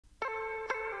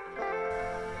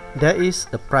There is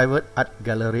a private art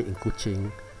gallery in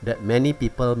Kuching that many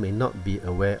people may not be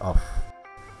aware of.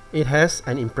 It has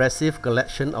an impressive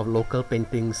collection of local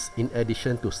paintings in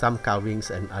addition to some carvings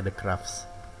and other crafts.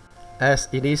 As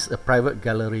it is a private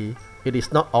gallery, it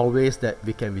is not always that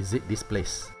we can visit this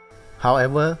place.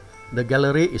 However, the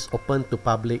gallery is open to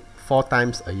public 4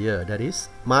 times a year, that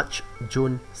is March,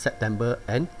 June, September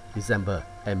and December,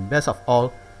 and best of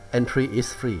all, entry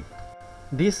is free.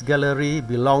 This gallery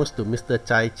belongs to Mr.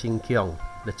 Chai Ching Kiong,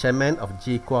 the chairman of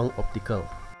Ji Kwang Optical.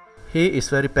 He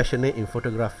is very passionate in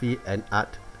photography and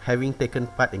art, having taken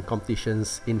part in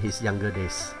competitions in his younger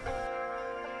days.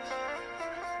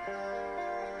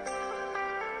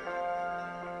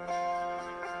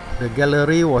 The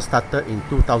gallery was started in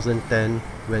 2010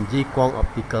 when Ji Kwang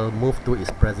Optical moved to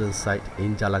its present site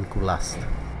in Jalan Kulas.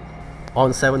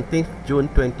 On 17th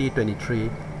June 2023,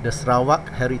 the Sarawak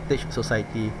Heritage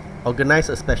Society organized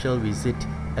a special visit,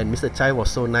 and Mr. Chai was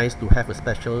so nice to have a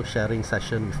special sharing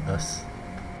session with us.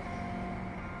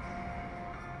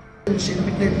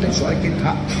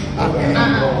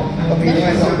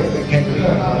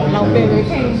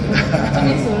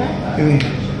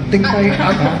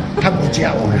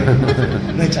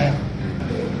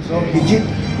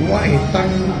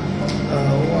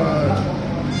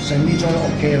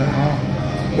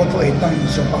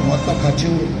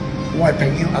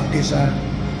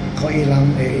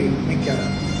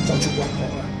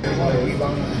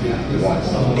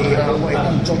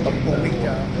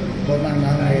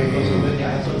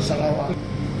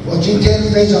我今天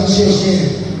非常谢谢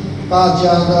大家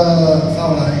的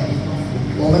到来，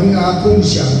我们共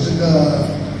享这个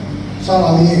沙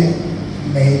劳越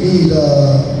美丽的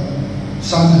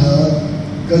山河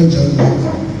跟人文。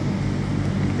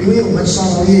因为我们沙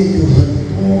劳越有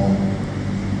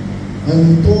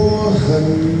很多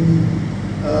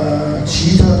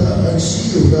奇特的、很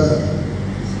稀有的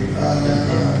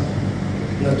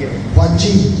环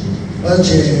境，而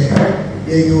且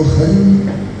也有很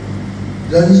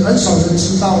少人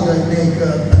知道的那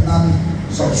个本安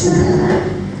少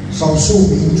数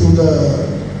民族的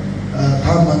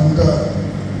他们的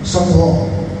生活。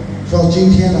所以今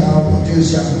天我就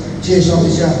想介绍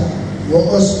一下我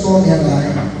20多年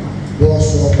来我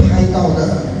所拍到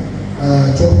的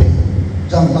作品，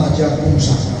让大家共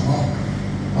赏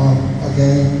OK，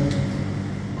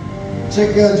 这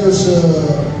个就是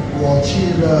我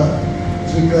去的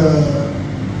这个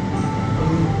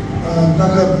那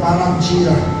个马浪机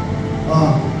了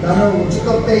然后我这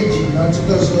个背景呢，这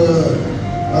个是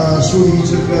属于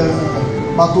这个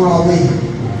巴杜拉威。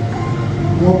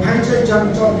我拍这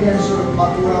张照片是巴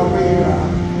杜拉威的，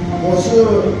我是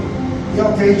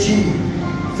要飞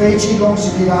去东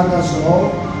斯里兰的时候，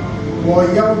我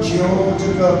要求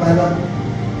这个白人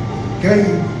可以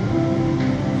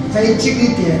飞近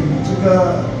一点，这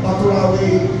个巴杜拉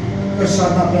威的山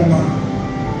那边嘛，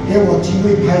给我机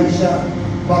会拍一下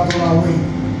巴杜拉威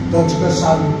的这个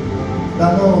山，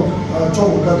然后做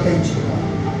我的背景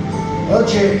而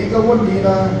且一个问题呢，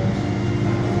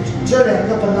这两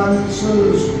个本来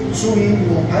是属于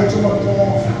我拍这么多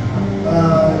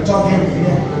照片里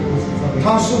面，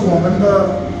它是我们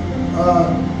的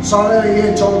沙劳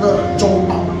越州的州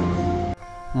宝。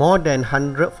More than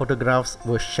 100 photographs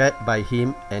were shared by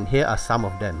him, and here are some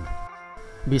of them.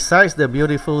 Besides the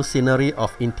beautiful scenery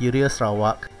of interior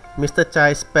Sarawak, Mr.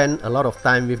 Chai spent a lot of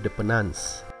time with the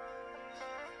Penans.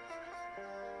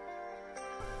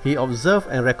 He observed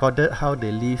and recorded how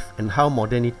they live and how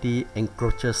modernity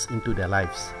encroaches into their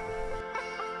lives.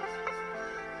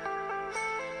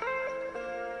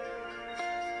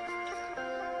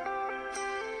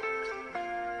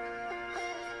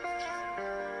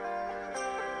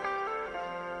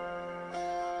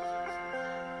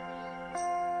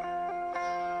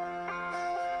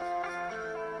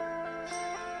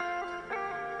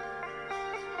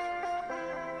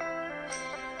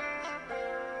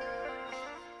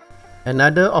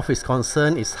 Another of his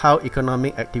concern is how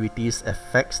economic activities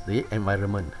affects the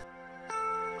environment.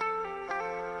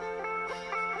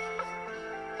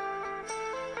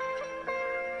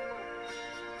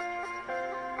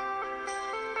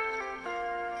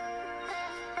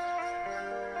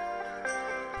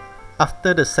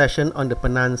 After the session on the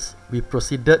Penans, we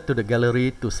proceeded to the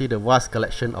gallery to see the vast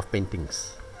collection of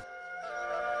paintings.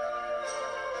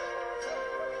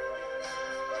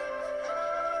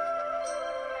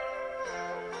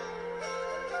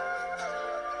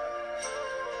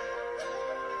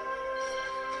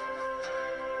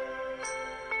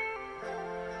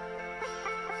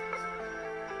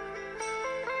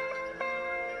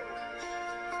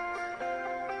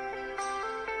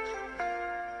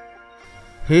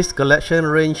 His collection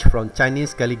ranged from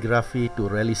Chinese calligraphy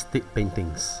to realistic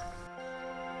paintings.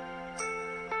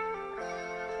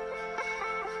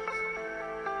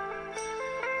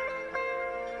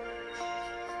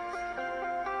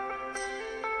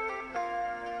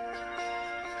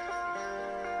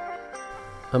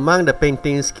 Among the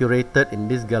paintings curated in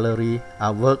this gallery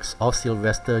are works of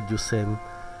Sylvester Jusem,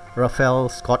 Raphael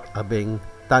Scott Abeng,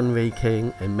 Tan Wei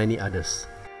Keng, and many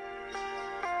others.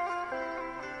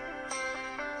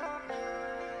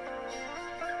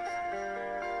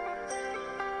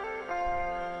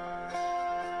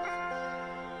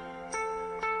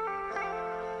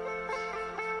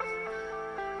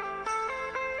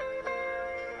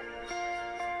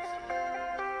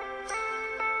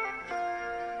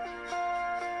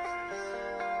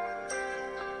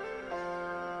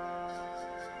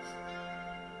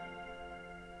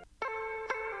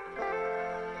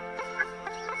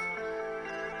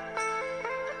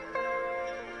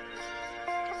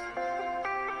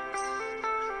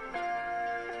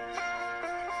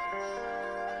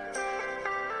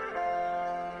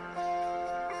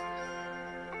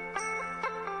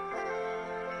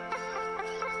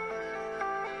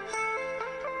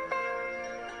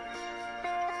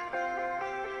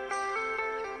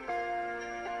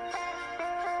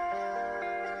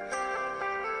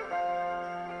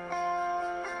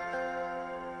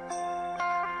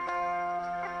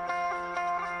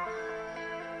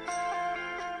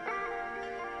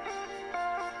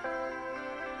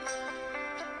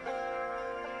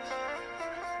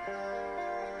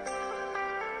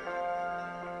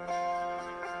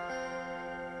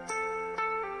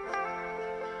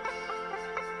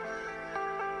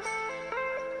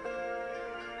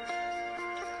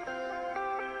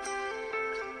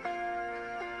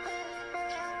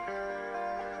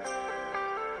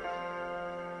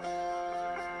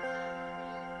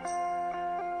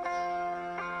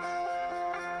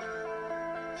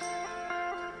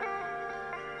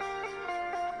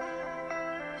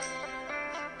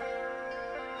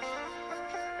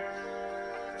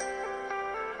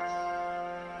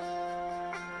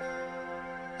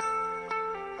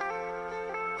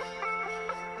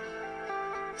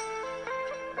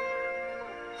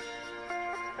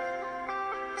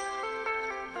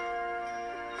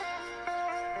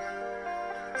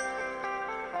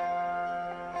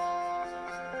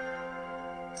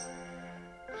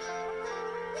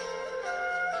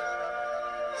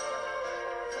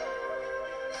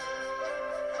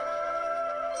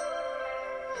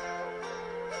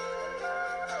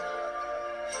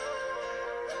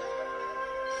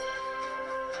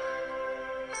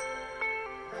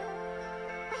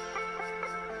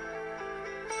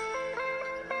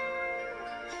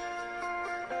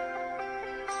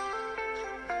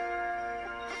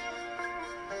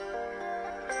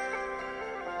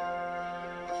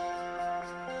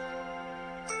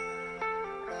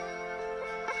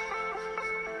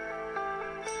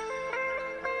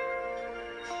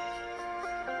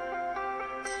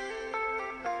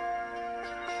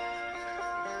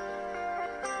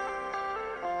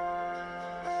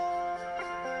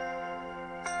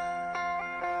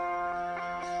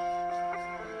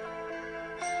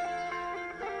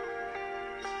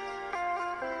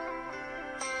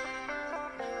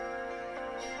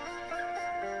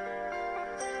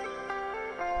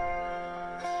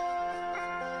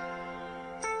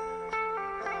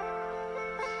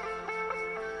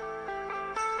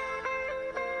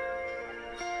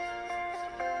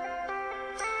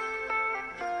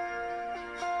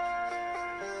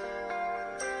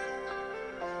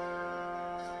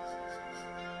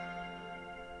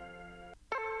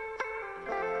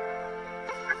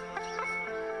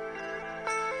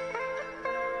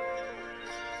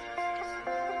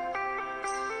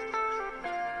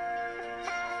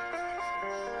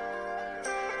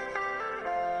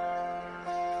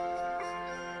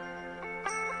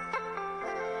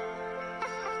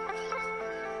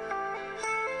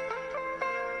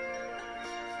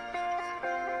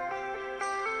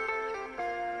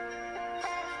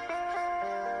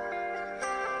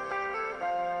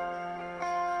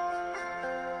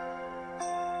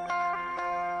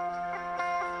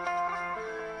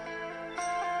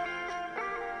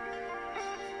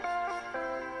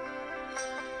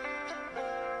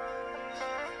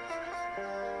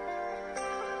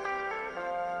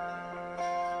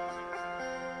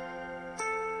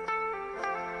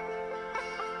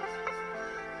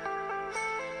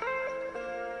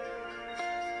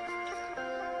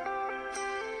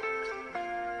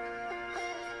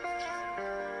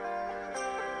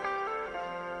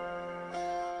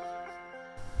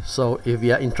 So if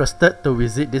you are interested to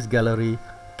visit this gallery,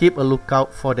 Keep a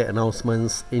lookout for the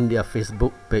announcements in their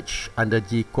Facebook page under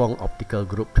Ji Kwong Optical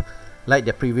Group, like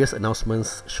the previous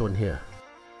announcements shown here.